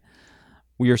say.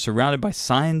 We are surrounded by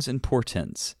signs and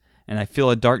portents, and I feel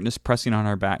a darkness pressing on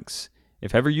our backs.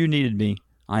 If ever you needed me,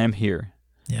 I am here.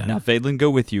 Yeah. Now Vaylin go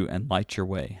with you and light your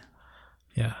way."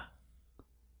 Yeah.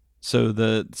 So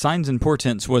the Signs and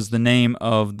Portents was the name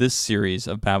of this series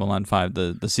of Babylon 5,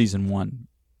 the season 1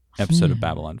 episode of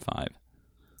Babylon 5.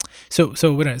 So wait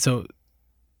a minute. So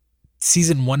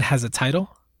season 1 has a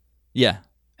title? Yeah.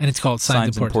 And it's called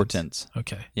Signs and Portents.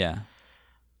 Okay. Yeah.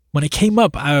 When it came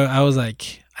up, I was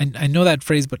like, I know that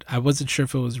phrase, but I wasn't sure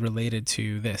if it was related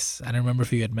to this. I don't remember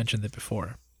if you had mentioned it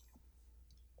before.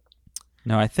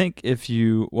 No, I think if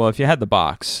you had the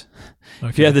box,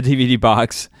 if you had the DVD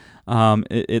box,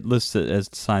 it lists it as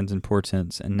Signs and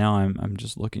Portents, and now I'm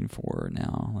just looking for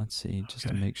now. Let's see, just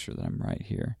to make sure that I'm right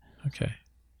here. Okay.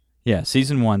 Yeah,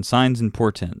 season 1, Signs and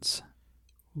Portents.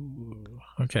 Ooh,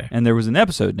 okay. And there was an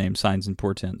episode named Signs and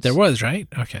Portents. There was, right?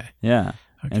 Okay. Yeah.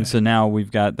 Okay. And so now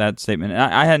we've got that statement.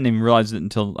 I hadn't even realized it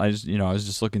until I was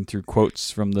just looking through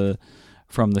quotes from the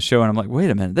show, and I'm like,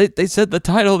 wait a minute, they said the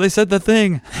title, they said the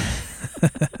thing.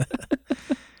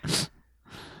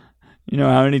 You know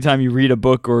how anytime you read a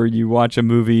book or you watch a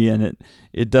movie and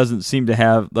it doesn't seem to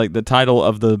have, like, the title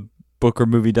of the book or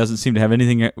movie doesn't seem to have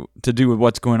anything to do with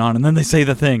what's going on, and then they say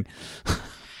the thing.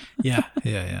 Yeah.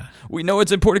 We know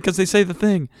it's important because they say the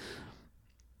thing.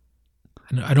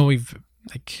 I know we've,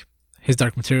 like, His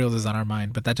Dark Materials is on our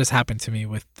mind, but that just happened to me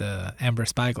with the Amber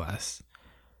Spyglass.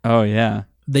 Oh yeah.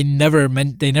 They never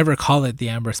call it the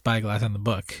Amber Spyglass in the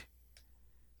book.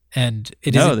 And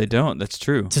they don't. That's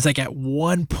true. Just like at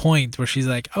one point where she's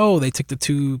like, "Oh, they took the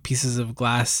 2 pieces of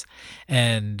glass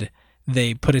and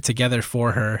they put it together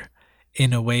for her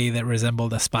in a way that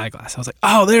resembled a spyglass." I was like,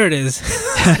 "Oh, there it is.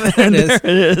 There it is.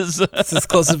 There it is. It's as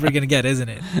close as we're gonna get, isn't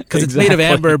it? Because It's made of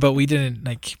amber, but we didn't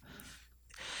like."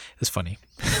 It was funny.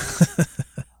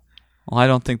 Well, I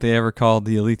don't think they ever called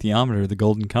the alethiometer the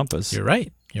golden compass. You're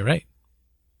right.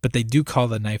 But they do call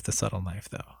the knife the subtle knife,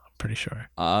 though. Pretty sure.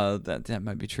 That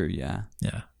might be true. Yeah.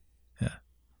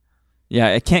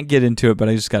 Yeah. I can't get into it, but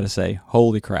I just got to say,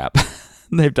 holy crap,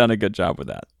 they've done a good job with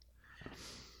that.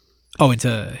 Oh,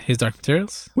 into His Dark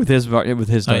Materials? With his Dark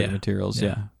Materials,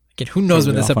 yeah. Again, who knows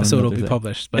when this episode will be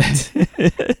published, but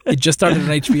it just started on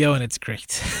HBO and it's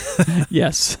great.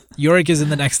 Yes. Yorick is in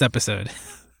the next episode.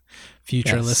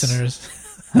 Future listeners.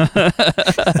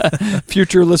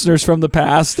 Future listeners from the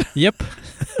past. Yep.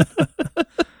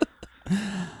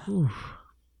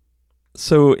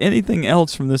 So, anything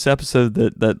else from this episode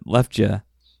that left you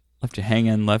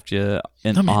hanging, left you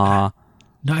in awe?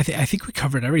 No, I think we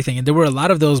covered everything, and there were a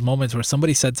lot of those moments where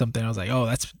somebody said something. I was like,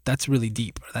 "Oh, that's really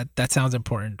deep. Or that sounds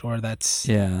important." Or that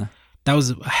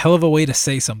was a hell of a way to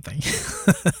say something.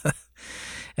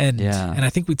 And I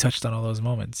think we touched on all those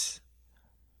moments.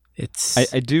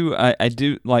 I do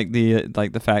like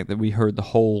the fact that we heard the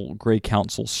whole Grey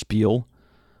Council spiel.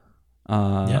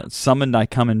 Summoned I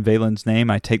come in Vaylin's name,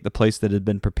 I take the place that had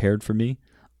been prepared for me.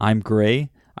 I'm Grey,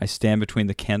 I stand between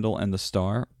the candle and the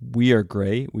star. We are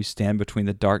Grey, we stand between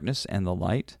the darkness and the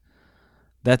light.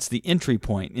 That's the entry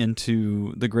point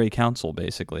into the Grey Council,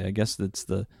 basically. I guess that's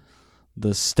the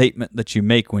statement that you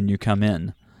make when you come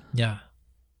in. Yeah.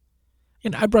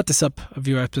 And I brought this up a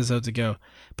few episodes ago,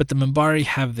 but the Minbari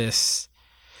have this,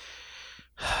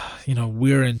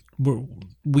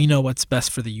 we know what's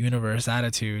best for the universe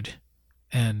attitude.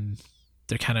 And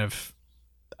they're kind of,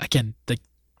 again,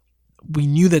 we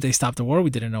knew that they stopped the war. We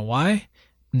didn't know why.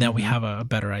 Now we have a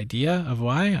better idea of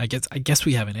why. I guess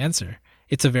we have an answer.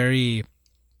 It's funny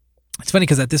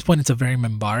because at this point it's a very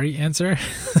Minbari answer.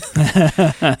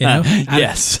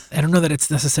 Yes. I don't know that it's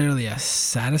necessarily a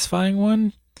satisfying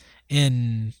one.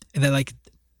 In that, like,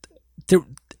 there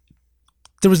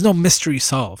was no mystery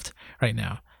solved right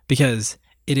now because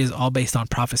it is all based on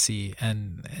prophecy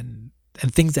and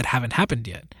things that haven't happened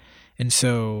yet. And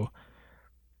so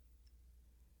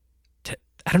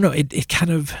I don't know, it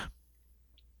kind of,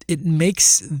 it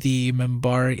makes the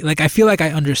Minbari, like I feel like I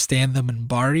understand the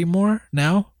Minbari more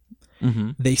now.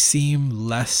 Mm-hmm. They seem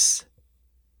less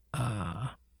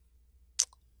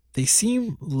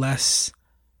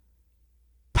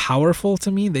powerful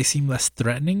to me. They seem less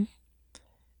threatening,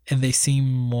 and they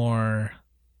seem more,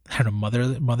 I don't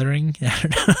know, mothering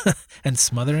and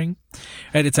smothering.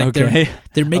 Right? It's like okay.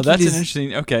 they're making that's these, an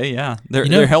interesting. Okay, yeah, they're You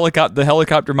know- the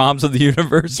helicopter moms of the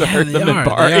universe Yeah, are they the are,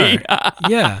 Minbari.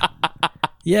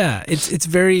 yeah. It's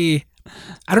very,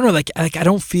 I don't know, like I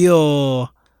don't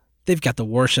feel they've got the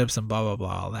warships and blah blah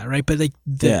blah all that, right? But like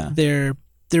they're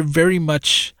very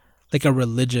much like a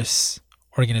religious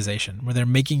organization where they're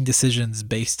making decisions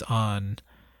based on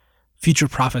future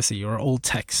prophecy or old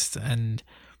text, and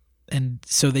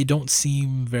so they don't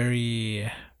seem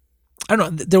very, I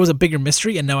don't know, there was a bigger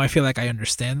mystery, and now I feel like I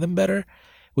understand them better,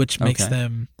 which makes Okay.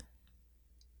 them,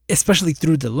 especially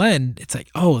through Delenn, it's like,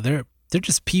 oh, they're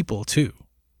just people too,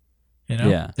 you know?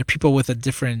 Yeah. They're people with a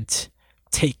different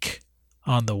take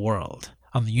on the world,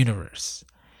 on the universe,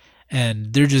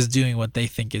 and they're just doing what they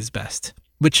think is best,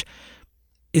 which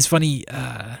is funny.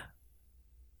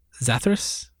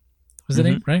 Zathras was the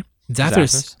name, right?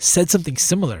 Zathras said something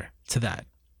similar to that,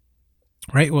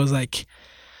 right? It was like,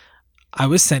 I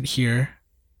was sent here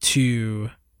to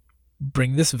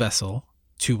bring this vessel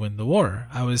to win the war.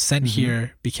 I was sent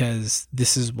here because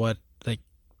this is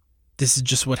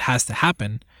just what has to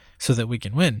happen so that we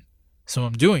can win. So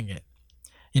I'm doing it.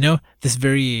 You know, it's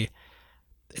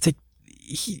like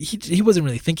he wasn't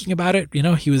really thinking about it. You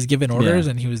know, he was given orders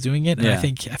and he was doing it. And I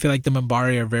feel like the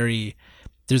Minbari are very,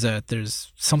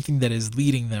 there's something that is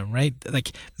leading them, right?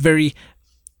 Like very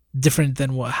different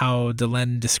than how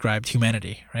Delenn described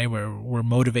humanity, right? Where we're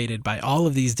motivated by all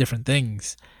of these different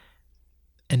things,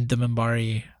 and the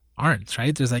Minbari aren't,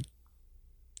 right? There's like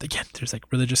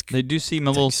religious. They do seem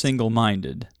a little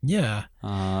single-minded. Yeah.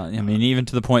 I mean, even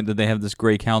to the point that they have this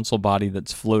Grey Council body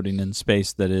that's floating in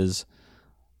space that is,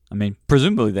 I mean,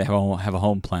 presumably they have a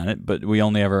home planet, but we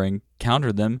only ever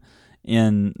encountered them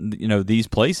in, these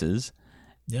places.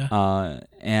 Yeah.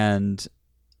 And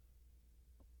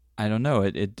I don't know.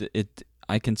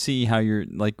 I can see how you're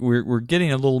like we're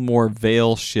getting a little more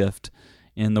veil shift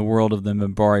in the world of the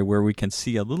Minbari, where we can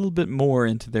see a little bit more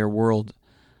into their world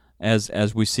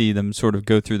as we see them sort of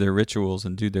go through their rituals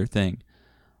and do their thing.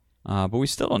 But we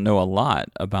still don't know a lot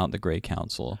about the Grey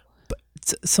Council. But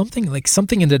something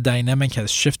in the dynamic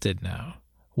has shifted now,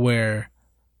 where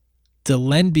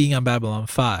Delenn being on Babylon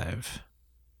 5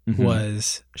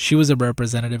 she was a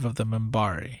representative of the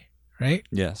Minbari, right?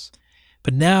 Yes.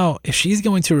 But now, if she's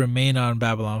going to remain on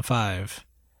Babylon 5,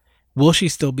 will she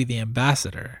still be the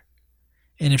ambassador?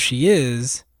 And if she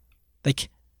is, like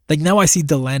now I see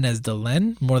Delenn as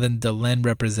Delenn more than Delenn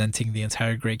representing the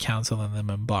entire Great Council and the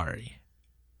Minbari,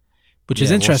 which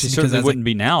is interesting, she because certainly wouldn't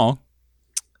be now.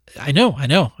 I know.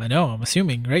 I'm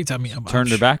assuming, right? I mean,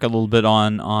 Turned her back a little bit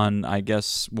on I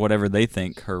guess whatever they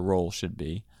think her role should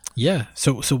be. Yeah.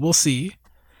 So we'll see,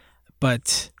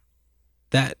 but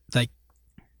that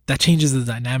changes the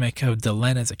dynamic of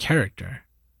Delenn as a character,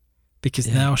 because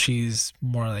now she's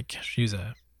more like she's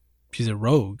a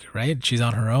rogue, right? She's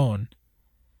on her own.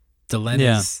 Delenn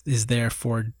is there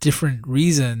for different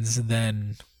reasons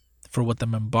than for what the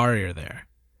Minbari are there.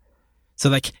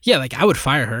 So I would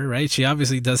fire her, right? She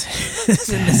obviously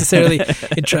isn't necessarily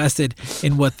interested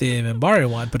in what the Minbari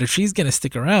want, but if she's gonna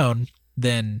stick around,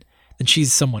 then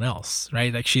she's someone else,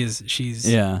 right? Like she's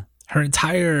her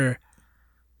entire,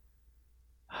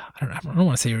 I don't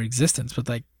want to say her existence, but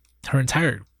like her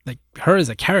entire, like her as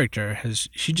a character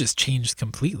she just changed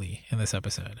completely in this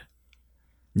episode.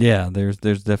 Yeah, there's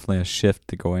definitely a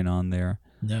shift going on there.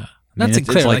 Yeah, I mean,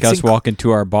 it's like us walking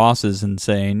to our bosses and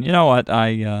saying, you know what,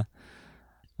 I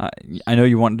know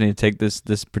you want me to take this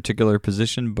particular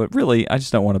position, but really, I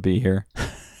just don't want to be here.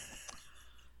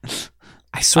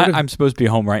 I'm supposed to be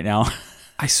home right now.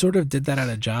 I sort of did that at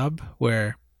a job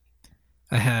where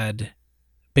I had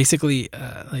basically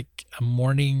like a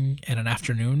morning and an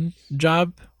afternoon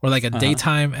job, or like a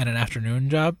daytime and an afternoon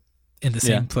job in the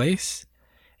same place.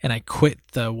 And I quit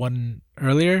the one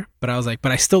earlier, but I was like,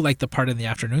 but I still like the part in the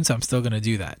afternoon, so I'm still going to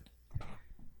do that.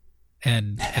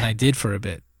 And I did for a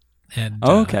bit. And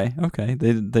okay.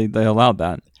 They allowed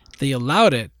that. They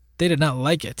allowed it. They did not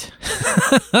like it.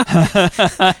 They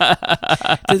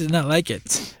did not like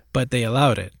it, but they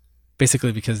allowed it,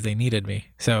 basically because they needed me.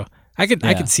 So I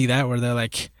could see that, where they're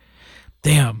like,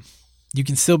 "Damn, you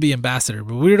can still be ambassador,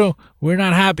 but we're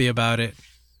not happy about it."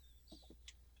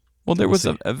 Well, there was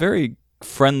a very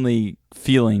friendly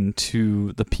feeling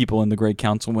to the people in the Great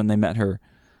Council when they met her.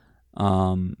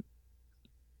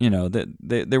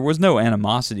 there was no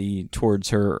animosity towards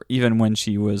her, even when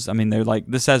she was. I mean, they're like,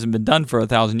 this hasn't been done for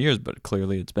 1,000 years, but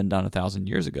clearly it's been done 1,000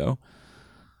 years ago.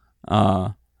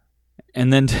 And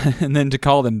then to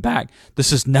call them back,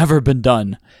 this has never been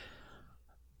done.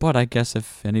 But I guess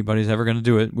if anybody's ever going to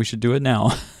do it, we should do it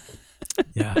now.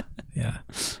 Yeah.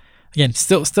 Again,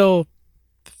 still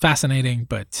fascinating,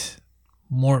 but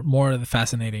more of the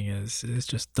fascinating is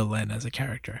just Delenn as a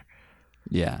character.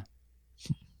 Yeah.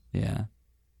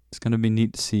 It's going to be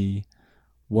neat to see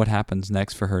what happens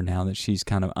next for her now that she's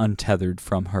kind of untethered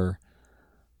from her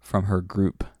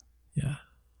group. Yeah.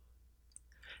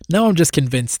 Now I'm just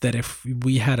convinced that if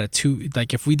we had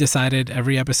if we decided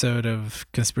every episode of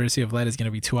Conspiracy of Light is going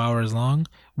to be 2 hours long,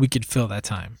 we could fill that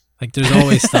time. Like, there's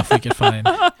always stuff we could find.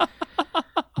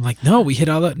 I'm like, no, we hit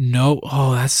all that. No,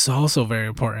 that's also very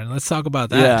important. Let's talk about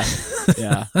that.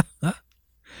 Yeah.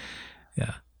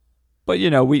 Yeah. But,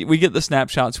 we get the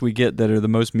snapshots we get that are the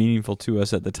most meaningful to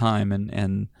us at the time.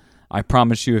 And I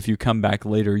promise you, if you come back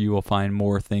later, you will find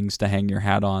more things to hang your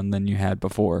hat on than you had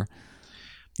before.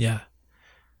 Yeah.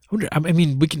 I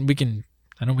mean, we can,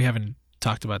 I know we haven't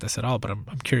talked about this at all, but I'm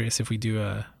curious if we do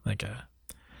a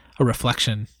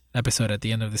reflection episode at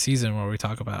the end of the season where we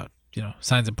talk about,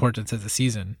 signs and portents of the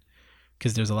season,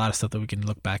 because there's a lot of stuff that we can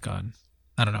look back on.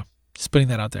 I don't know. Just putting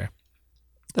that out there.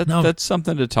 That's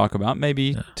something to talk about.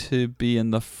 Maybe to be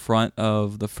in the front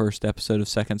of the first episode of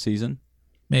second season.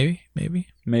 Maybe.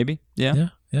 Yeah.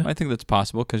 Yeah. I think that's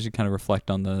possible because you kind of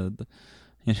reflect on the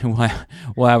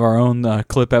we'll have our own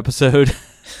clip episode.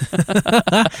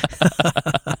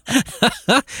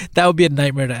 That would be a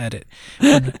nightmare to edit.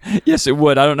 Yes, it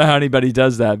would. I don't know how anybody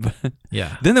does that. But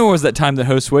yeah. Then there was that time that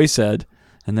Josue said,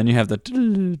 and then you have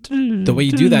the way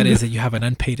you do that is that you have an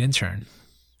unpaid intern.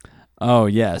 Oh,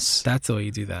 yes. That's the way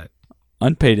you do that.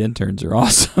 Unpaid interns are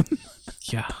awesome.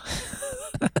 Yeah.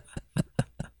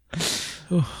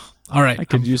 All right. I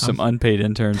could use some unpaid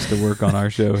interns to work on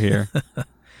our show here.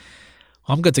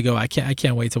 I'm good to go. I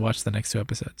can't wait to watch the next 2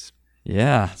 episodes.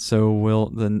 Yeah.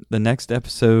 So the next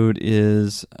episode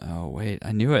is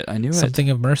I knew it.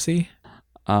 Something of Mercy.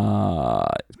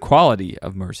 Quality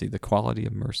of Mercy. The Quality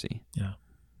of Mercy. Yeah.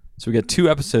 So we got 2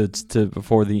 episodes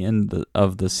before the end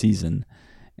of the season,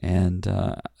 and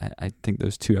I think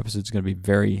those 2 episodes are going to be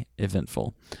very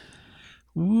eventful.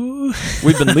 Ooh.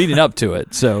 We've been leading up to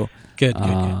it, so good.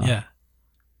 Yeah.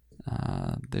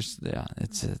 It's.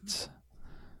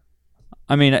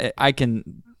 I mean, I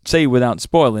can say without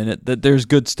spoiling it that there's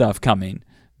good stuff coming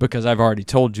because I've already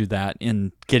told you that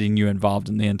in getting you involved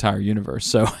in the entire universe.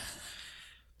 So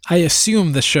I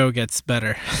assume the show gets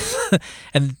better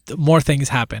and more things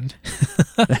happen.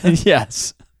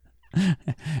 Yes.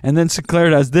 And then Sinclair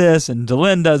does this and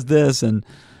Delenn does this and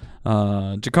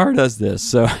G'Kar does this.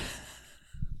 So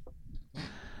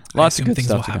lots of good things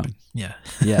stuff will happen. Yeah.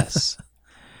 Yes.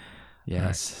 Yes.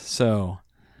 Right. So,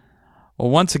 well,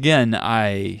 once again,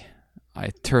 I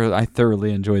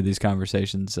thoroughly enjoyed these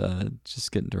conversations.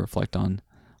 Just getting to reflect on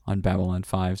Babylon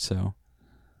 5. So,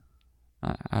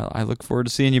 I look forward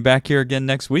to seeing you back here again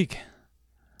next week.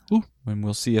 Ooh. When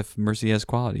we'll see if Mercy has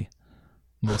quality.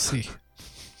 We'll see.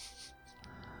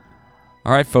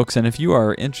 All right, folks, and if you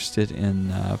are interested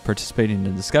in participating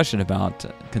in a discussion about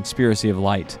Conspiracy of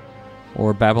Light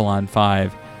or Babylon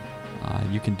 5,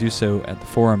 you can do so at the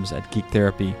forums at Geek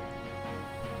Therapy.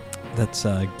 That's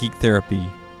Geek Therapy.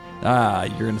 You're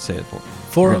going to say it.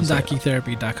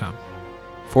 Forum.geektherapy.com.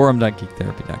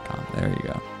 Forum.geektherapy.com. There you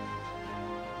go.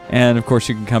 And, of course,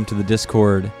 you can come to the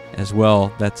Discord as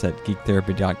well. That's at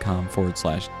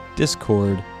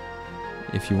geektherapy.com/Discord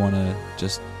if you want to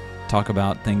just talk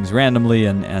about things randomly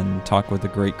and talk with a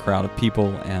great crowd of people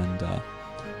and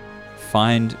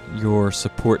find your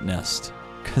support nest,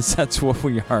 because that's what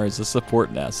we are, is a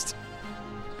support nest.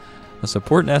 A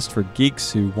support nest for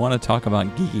geeks who want to talk about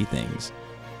geeky things.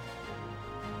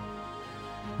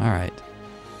 All right.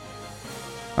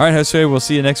 All right, Josue, we'll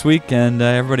see you next week, and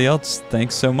everybody else,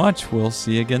 thanks so much. We'll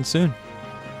see you again soon.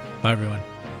 Bye, everyone.